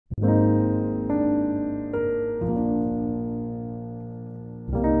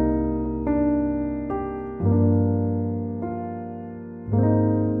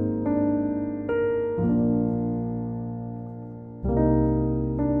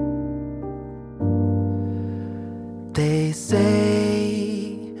They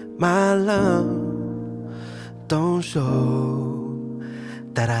say my love don't show,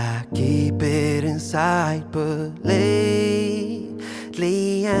 that I keep it inside, but lately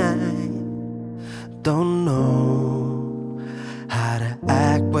I don't know how to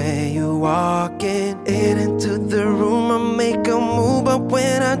act when you walking in into the room. I make a move, but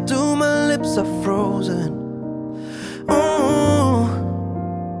when I do, my lips are frozen.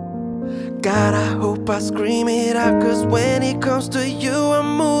 God, I hope I scream it out, 'cause when it comes to you, I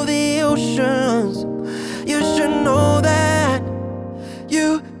move the oceans. You should know that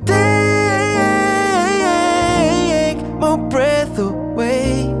you take my breath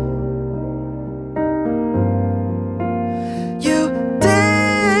away. You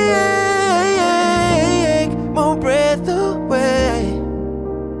take my breath away.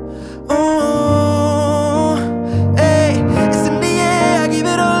 Oh, hey, it's in the air, I give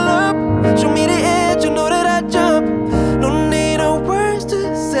it all up. Show me the edge, you know that I jump. No need no words to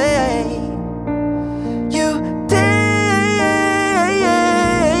say. You take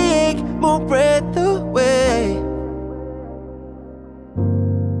my breath away.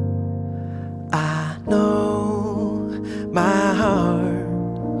 I know my heart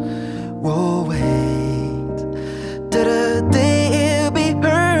will wait till the day it'll be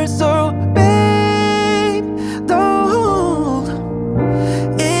hurt. So babe, don't hold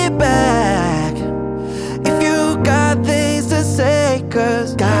it back if you got things to say,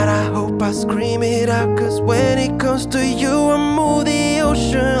 'cause God, I hope I scream it out, 'cause when it comes to you, I move the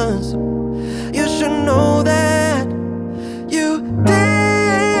oceans. You should know that you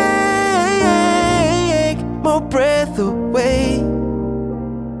take my breath away.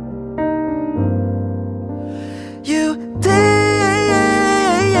 You take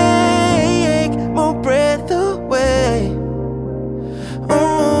my breath away.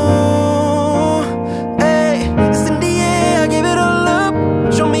 Oh, hey, it's in the air, I give it all up.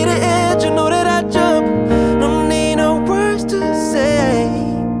 Show me the edge, you know that I jump. No need no words to say.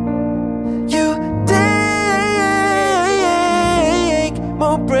 You take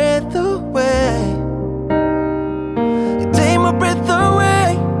my breath away.